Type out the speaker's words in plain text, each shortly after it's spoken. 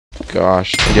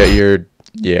gosh.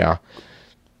 Yeah.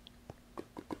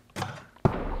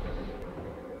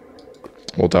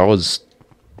 Well, that was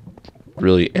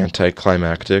really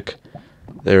anticlimactic.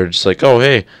 They were just like, oh,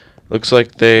 hey, looks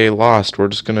like they lost. We're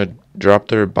just gonna drop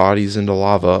their bodies into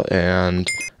lava and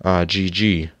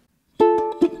GG.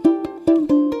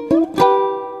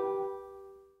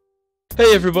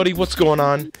 Hey everybody, what's going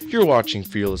on? You're watching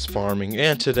Fearless Farming,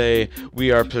 and today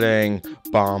we are playing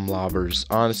Bomb Lobbers.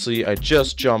 Honestly, I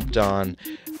just jumped on.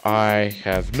 I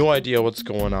have no idea what's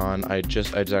going on. I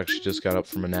actually just got up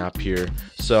from a nap here.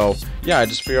 So, yeah, I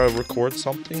just figured I'd record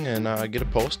something and get it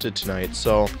posted tonight.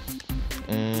 So,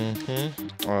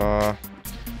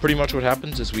 pretty much what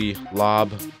happens is we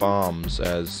lob bombs,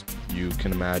 as you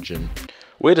can imagine.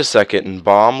 Wait a second, in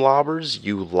Bomb Lobbers,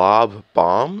 you lob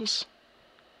bombs?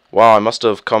 Wow, I must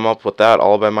have come up with that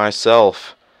all by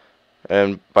myself.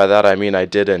 And by that I mean I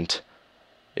didn't.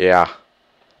 Yeah.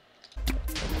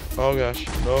 Oh gosh.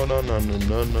 No.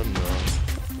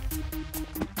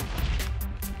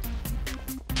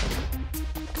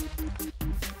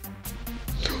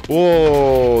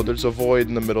 Whoa, there's a void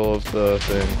in the middle of the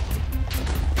thing.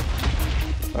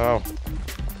 Oh.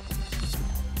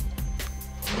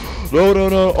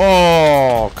 No.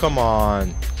 Oh, come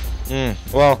on.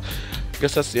 Well, I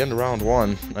guess that's the end of round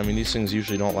one. I mean, these things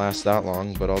usually don't last that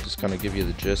long, but I'll just kind of give you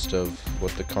the gist of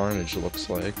what the carnage looks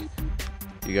like.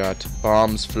 You got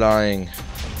bombs flying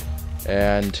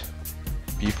and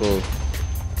people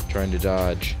trying to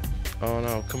dodge. Oh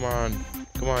no, come on,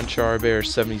 Char Bear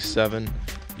 77.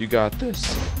 You got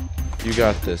this.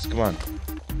 Come on.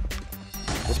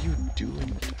 What are you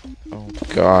doing? Oh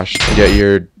gosh.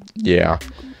 Yeah.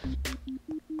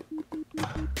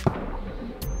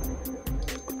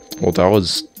 Well, that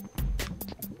was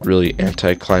really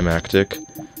anticlimactic.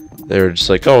 They were just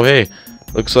like, oh, hey,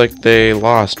 looks like they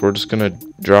lost. We're just gonna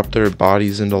drop their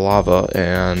bodies into lava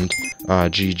and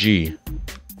GG.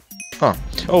 Huh.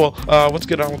 Oh, well, let's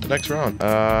get on with the next round.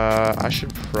 I'm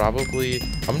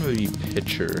gonna be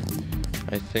pitcher.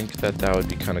 I think that would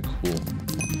be kind of cool.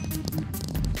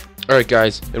 Alright,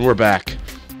 guys, and we're back.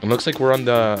 It looks like we're on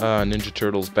the Ninja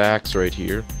Turtles' backs right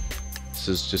here. This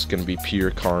is just gonna be pure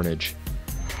carnage.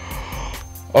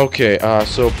 Okay,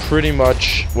 so pretty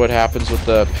much what happens with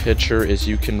the pitcher is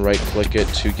you can right-click it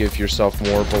to give yourself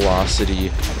more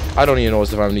velocity. I don't even know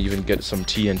if I'm gonna even get some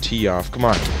TNT off. Come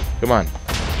on.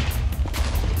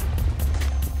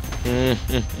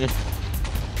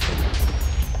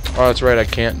 Oh, that's right, I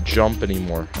can't jump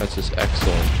anymore. That's just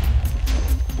excellent.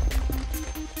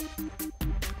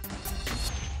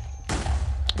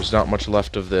 There's not much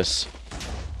left of this.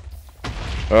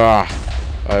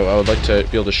 I would like to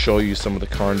be able to show you some of the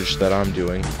carnage that I'm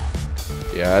doing.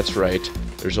 Yeah, that's right.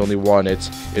 There's only one. It's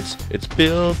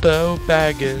Bilbo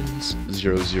Baggins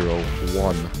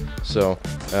 001. So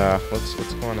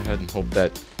let's go on ahead and hope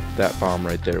that bomb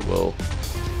right there will.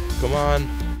 Come on.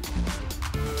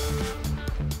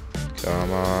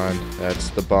 That's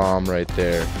the bomb right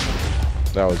there.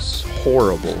 That was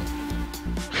horrible.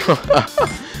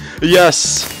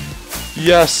 Yes,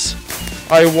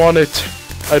 I won it.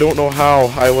 I don't know how.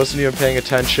 I wasn't even paying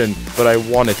attention, but I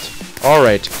won it.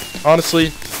 Alright. Honestly,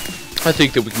 I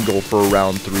think that we can go for a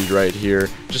round 3 right here,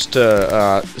 just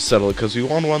to settle it, because we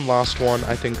won one, lost one.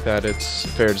 I think that it's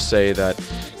fair to say that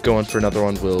going for another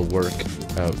one will work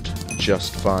out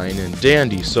just fine and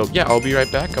dandy. So, yeah, I'll be right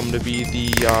back. I'm going to be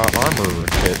the armor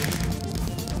kit.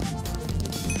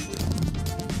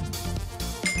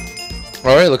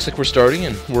 Alright, looks like we're starting,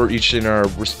 and we're each in our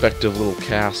respective little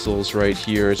castles right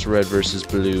here. It's red versus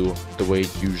blue, the way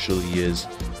it usually is.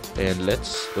 And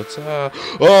let's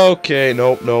okay,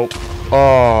 nope.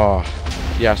 Oh,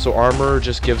 yeah, so armor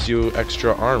just gives you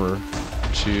extra armor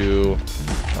to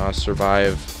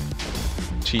survive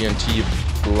TNT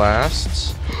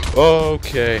blasts.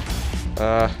 Okay,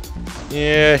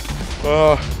 yeah,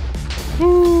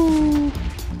 woo,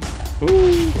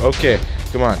 okay,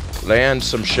 come on. Land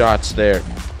some shots there.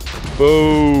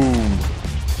 Boom.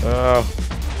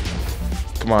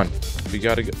 Come on. We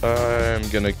gotta go. I'm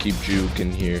gonna keep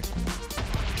juking here.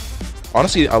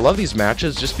 Honestly, I love these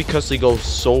matches just because they go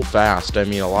so fast. I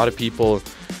mean, a lot of people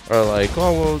are like,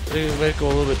 oh, well, they might go a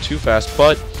little bit too fast.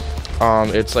 But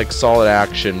it's like solid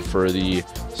action for the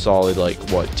solid, like,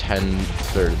 what, 10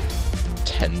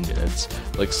 minutes.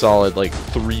 Like, solid, like,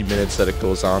 3 minutes that it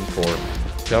goes on for.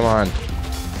 Come on.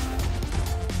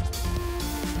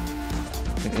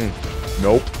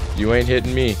 Nope, you ain't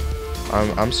hitting me.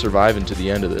 I'm surviving to the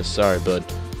end of this. Sorry, bud.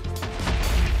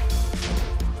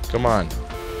 Come on.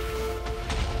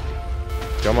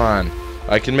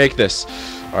 I can make this.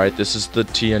 Alright, this is the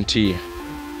TNT.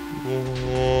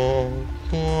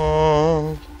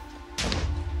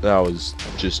 That was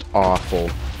just awful.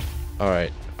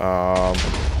 Alright,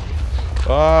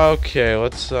 okay,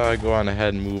 let's go on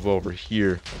ahead and move over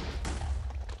here.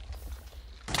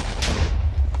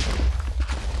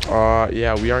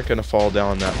 Yeah, we aren't gonna fall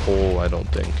down that hole, I don't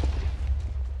think.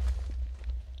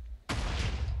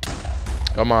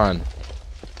 Come on.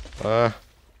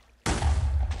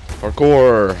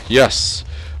 Parkour. Yes.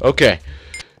 Okay.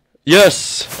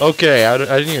 Yes. Okay. I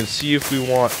didn't even see if we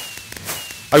want.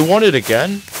 I won it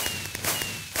again.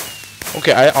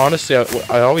 Okay. I honestly,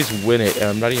 I always win it, and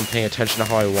I'm not even paying attention to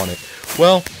how I won it.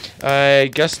 Well, I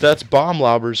guess that's bomb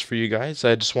lobbers for you guys.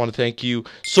 I just want to thank you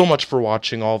so much for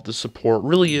watching. All of the support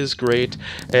really is great,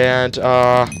 and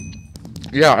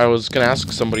yeah, I was gonna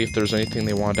ask somebody if there's anything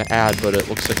they wanted to add, but it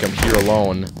looks like I'm here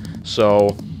alone.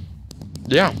 So,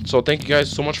 yeah. So thank you guys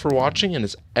so much for watching,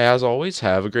 and as always,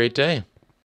 have a great day.